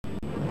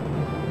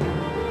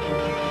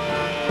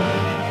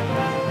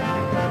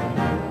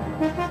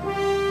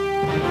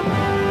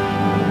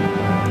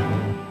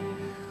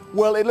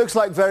Well, it looks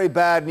like very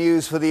bad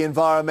news for the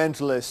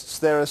environmentalists.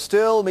 There are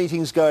still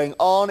meetings going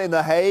on in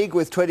The Hague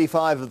with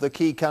 25 of the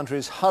key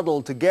countries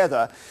huddled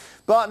together.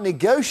 But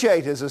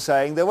negotiators are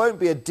saying there won't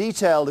be a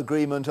detailed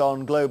agreement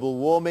on global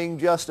warming,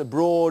 just a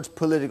broad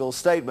political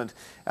statement.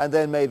 And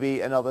then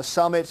maybe another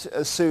summit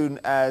as soon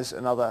as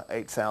another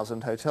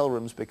 8,000 hotel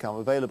rooms become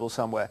available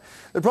somewhere.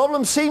 The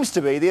problem seems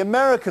to be the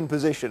American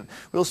position.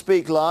 We'll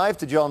speak live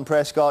to John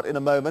Prescott in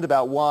a moment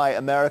about why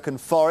American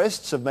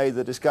forests have made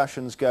the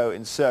discussions go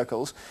in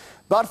circles.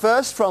 But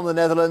first, from the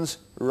Netherlands,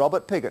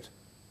 Robert Piggott.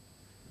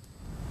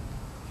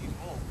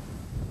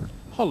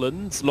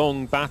 Holland's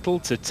long battle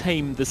to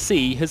tame the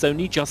sea has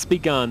only just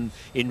begun.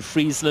 In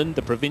Friesland,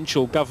 the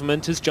provincial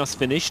government has just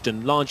finished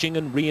enlarging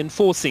and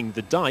reinforcing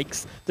the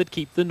dikes that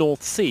keep the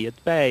North Sea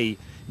at bay.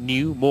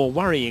 New, more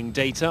worrying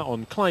data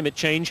on climate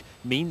change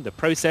mean the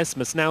process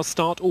must now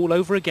start all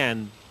over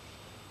again.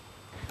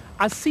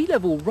 As sea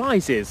level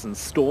rises and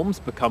storms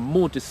become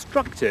more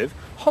destructive,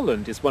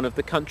 Holland is one of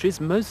the countries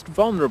most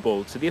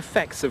vulnerable to the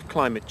effects of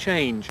climate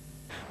change.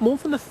 More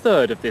than a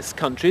third of this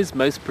country's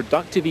most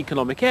productive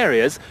economic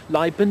areas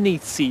lie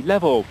beneath sea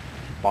level.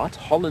 But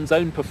Holland's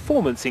own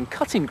performance in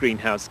cutting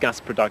greenhouse gas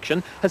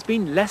production has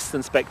been less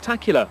than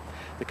spectacular.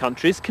 The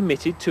country's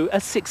committed to a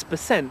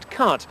 6%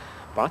 cut.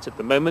 But at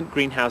the moment,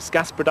 greenhouse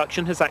gas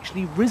production has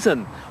actually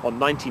risen on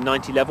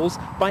 1990 levels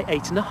by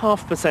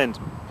 8.5%.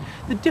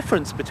 The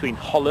difference between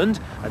Holland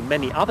and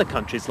many other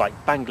countries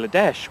like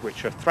Bangladesh,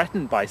 which are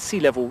threatened by sea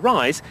level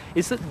rise,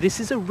 is that this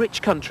is a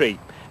rich country,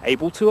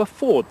 able to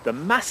afford the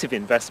massive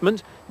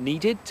investment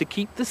needed to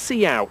keep the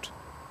sea out.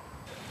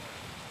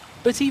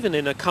 But even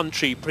in a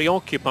country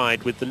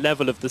preoccupied with the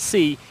level of the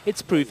sea,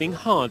 it's proving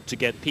hard to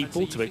get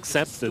people to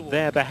accept that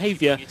their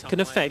behaviour can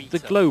affect the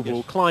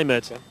global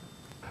climate.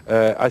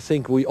 I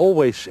think we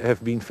always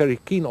have been very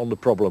keen on the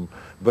problem,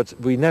 but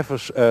we never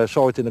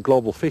saw it in a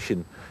global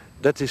vision.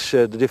 That is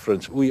the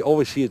difference. We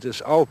always see it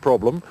as our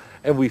problem,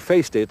 and we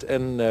faced it,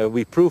 and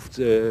we proved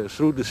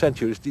through the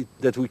centuries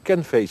that we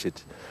can face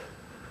it.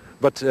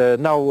 But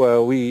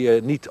now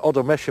we need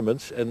other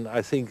measurements, and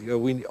I think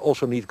we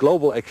also need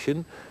global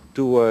action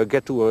to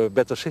get to a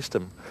better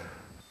system.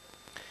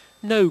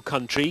 No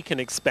country can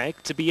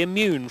expect to be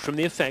immune from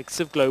the effects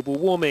of global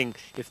warming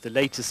if the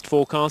latest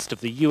forecast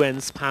of the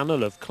UN's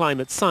panel of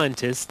climate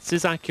scientists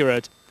is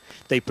accurate.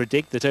 They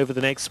predict that over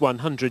the next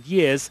 100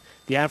 years,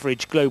 the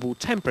average global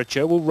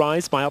temperature will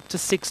rise by up to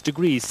 6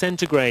 degrees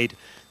centigrade,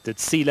 that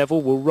sea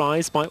level will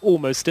rise by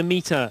almost a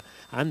metre,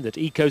 and that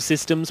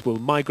ecosystems will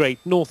migrate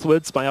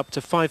northwards by up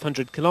to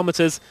 500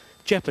 kilometres,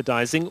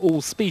 jeopardising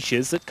all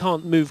species that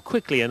can't move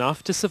quickly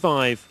enough to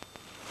survive.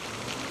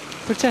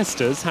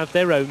 Protesters have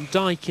their own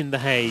dike in The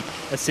Hague,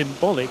 a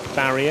symbolic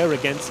barrier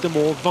against a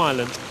more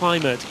violent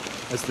climate.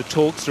 As the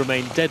talks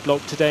remain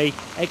deadlocked today,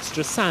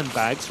 extra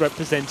sandbags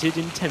represented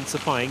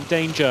intensifying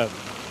danger.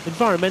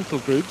 Environmental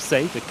groups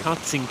say the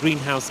cuts in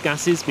greenhouse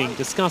gases being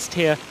discussed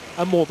here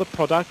are more the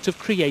product of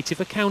creative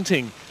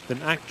accounting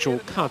than actual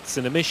cuts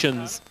in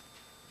emissions.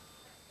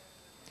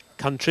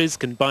 Countries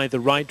can buy the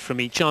right from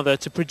each other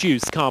to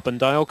produce carbon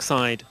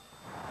dioxide.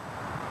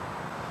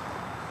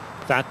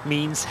 That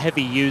means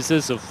heavy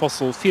users of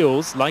fossil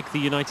fuels, like the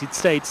United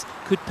States,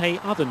 could pay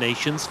other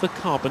nations for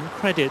carbon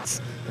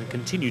credits and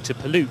continue to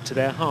pollute to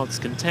their heart's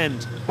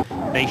content.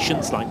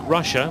 Nations like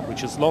Russia,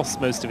 which has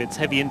lost most of its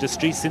heavy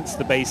industry since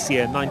the base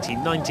year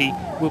 1990,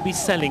 will be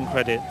selling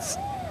credits.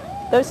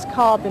 Those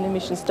carbon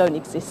emissions don't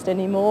exist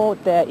anymore.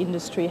 Their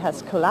industry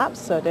has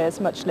collapsed, so there's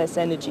much less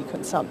energy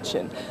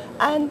consumption.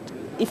 And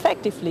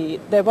effectively,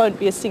 there won't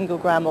be a single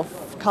gram of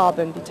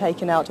carbon be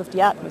taken out of the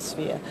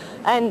atmosphere.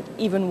 And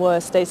even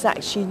worse, there's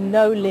actually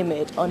no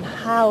limit on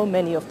how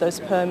many of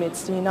those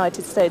permits the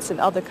United States and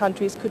other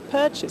countries could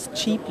purchase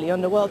cheaply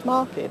on the world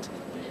market.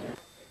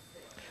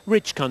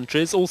 Rich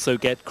countries also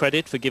get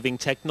credit for giving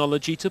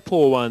technology to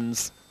poor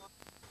ones.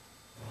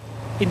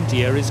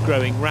 India is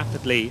growing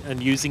rapidly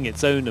and using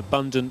its own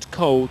abundant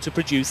coal to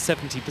produce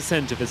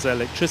 70% of its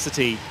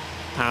electricity.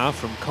 Power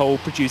from coal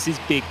produces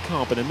big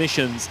carbon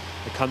emissions.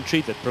 A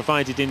country that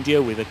provided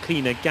India with a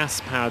cleaner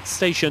gas-powered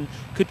station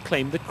could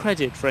claim the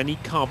credit for any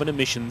carbon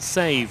emissions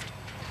saved.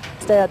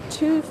 There are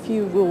too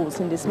few rules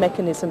in this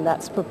mechanism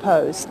that's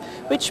proposed,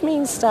 which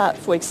means that,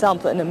 for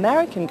example, an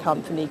American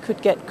company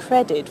could get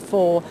credit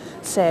for,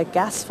 say, a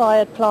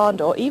gas-fired plant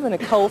or even a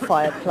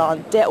coal-fired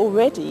plant. They're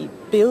already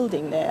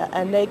building there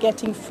and they're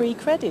getting free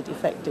credit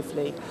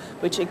effectively,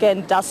 which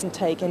again doesn't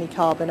take any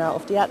carbon out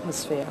of the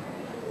atmosphere.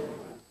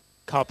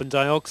 Carbon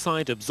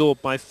dioxide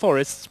absorbed by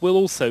forests will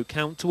also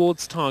count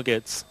towards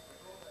targets.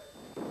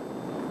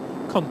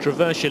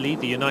 Controversially,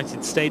 the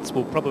United States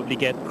will probably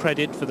get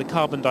credit for the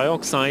carbon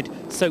dioxide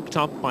soaked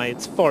up by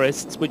its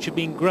forests, which have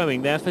been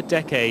growing there for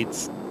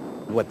decades.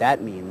 What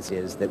that means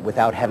is that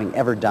without having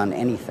ever done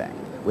anything,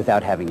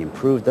 without having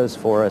improved those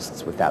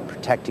forests, without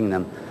protecting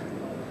them,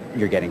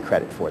 you're getting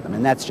credit for them.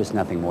 And that's just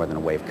nothing more than a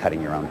way of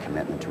cutting your own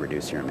commitment to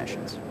reduce your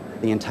emissions.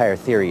 The entire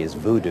theory is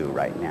voodoo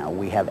right now.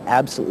 We have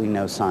absolutely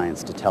no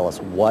science to tell us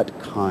what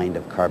kind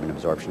of carbon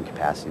absorption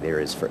capacity there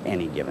is for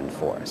any given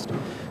forest.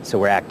 So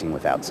we're acting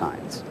without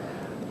science.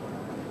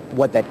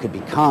 what that could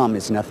become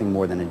is nothing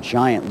more than a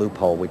giant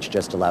loophole which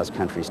just allows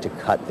countries to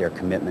cut their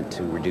commitment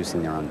to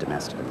reducing their own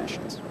domestic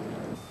emissions.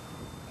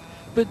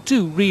 But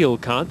do real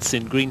cuts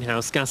in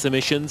greenhouse gas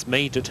emissions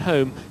made at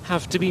home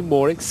have to be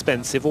more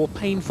expensive or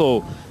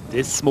painful?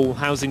 This small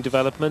housing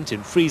development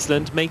in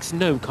Friesland makes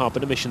no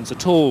carbon emissions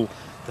at all.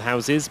 The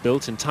houses,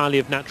 built entirely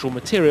of natural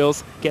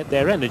materials, get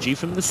their energy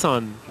from the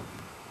sun.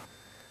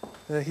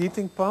 The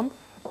heating pump.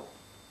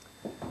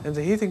 And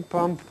the heating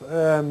pump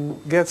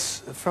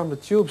gets from the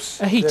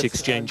tubes. A heat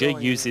exchanger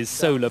uses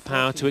solar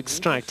power to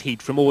extract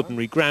heat from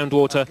ordinary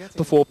groundwater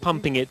before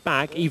pumping it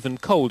back even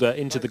colder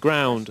into the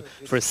ground.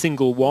 For a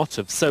single watt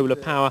of solar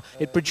power,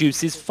 it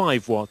produces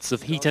 5 watts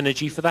of heat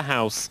energy for the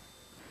house.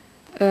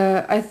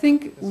 I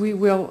think we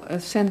will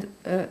send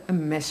a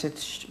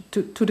message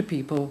to the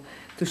people,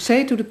 to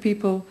say to the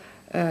people,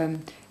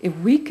 if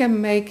we can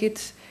make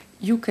it,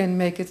 you can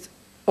make it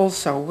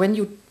also. When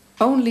you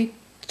only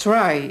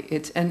try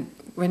it and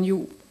when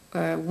you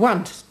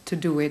want to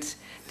do it,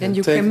 then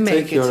you can make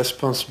it. Take your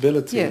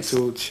responsibility Yes.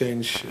 to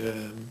change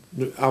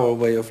our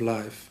way of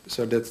life,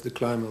 so that the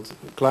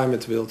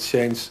climate will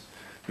change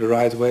the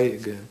right way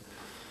again.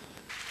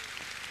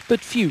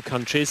 But few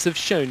countries have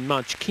shown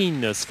much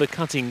keenness for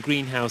cutting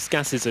greenhouse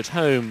gases at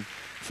home.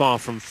 Far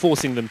from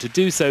forcing them to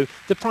do so,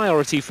 the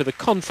priority for the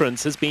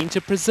conference has been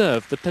to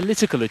preserve the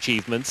political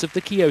achievements of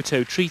the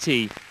Kyoto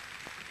Treaty.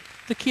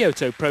 The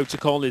Kyoto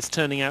Protocol is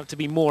turning out to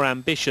be more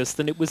ambitious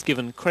than it was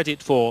given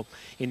credit for.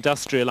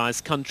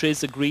 Industrialized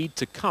countries agreed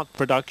to cut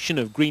production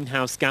of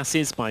greenhouse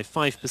gases by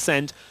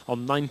 5%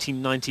 on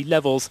 1990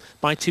 levels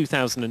by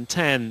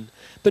 2010.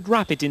 But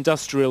rapid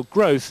industrial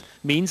growth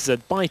means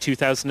that by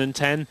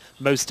 2010,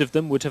 most of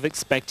them would have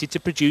expected to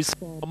produce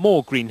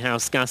more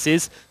greenhouse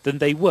gases than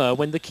they were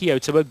when the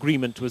Kyoto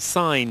Agreement was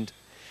signed.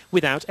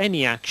 Without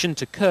any action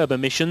to curb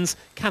emissions,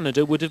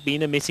 Canada would have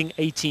been emitting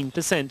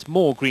 18%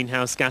 more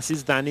greenhouse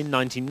gases than in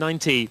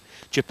 1990,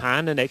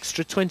 Japan an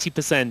extra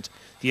 20%,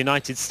 the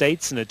United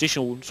States an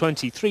additional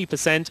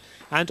 23%,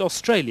 and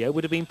Australia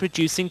would have been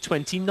producing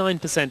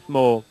 29%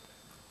 more.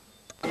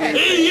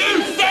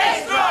 EU,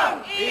 stay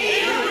strong!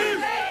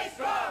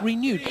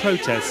 Renewed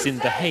protests in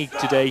The Hague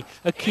today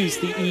accuse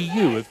the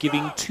EU of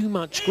giving too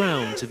much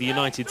ground to the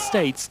United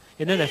States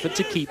in an effort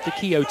to keep the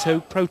Kyoto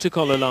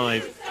Protocol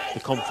alive. The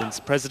conference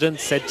president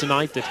said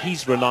tonight that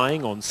he's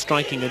relying on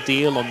striking a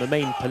deal on the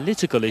main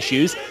political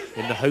issues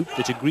in the hope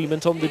that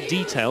agreement on the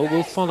detail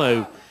will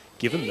follow.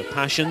 Given the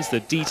passions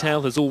the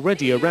detail has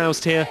already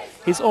aroused here,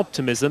 his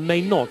optimism may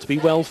not be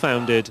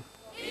well-founded.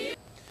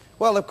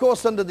 Well, of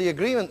course, under the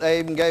agreement they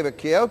even gave at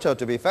Kyoto,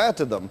 to be fair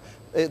to them,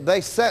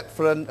 they set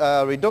for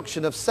a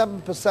reduction of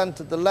 7%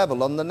 at the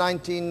level on the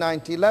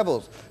 1990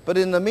 levels. But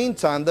in the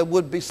meantime, there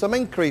would be some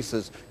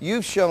increases.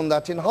 You've shown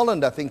that in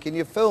Holland, I think, in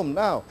your film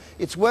now.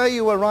 It's where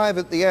you arrive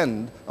at the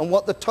end and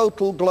what the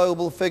total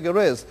global figure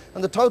is.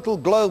 And the total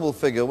global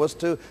figure was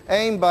to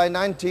aim by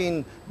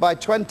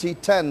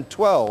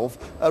 2010-12,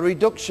 a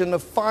reduction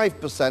of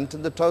 5%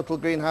 in the total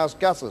greenhouse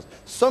gases.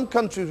 Some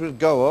countries would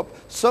go up,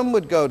 some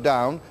would go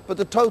down, but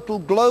the total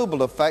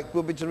global effect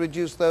would be to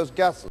reduce those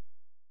gases.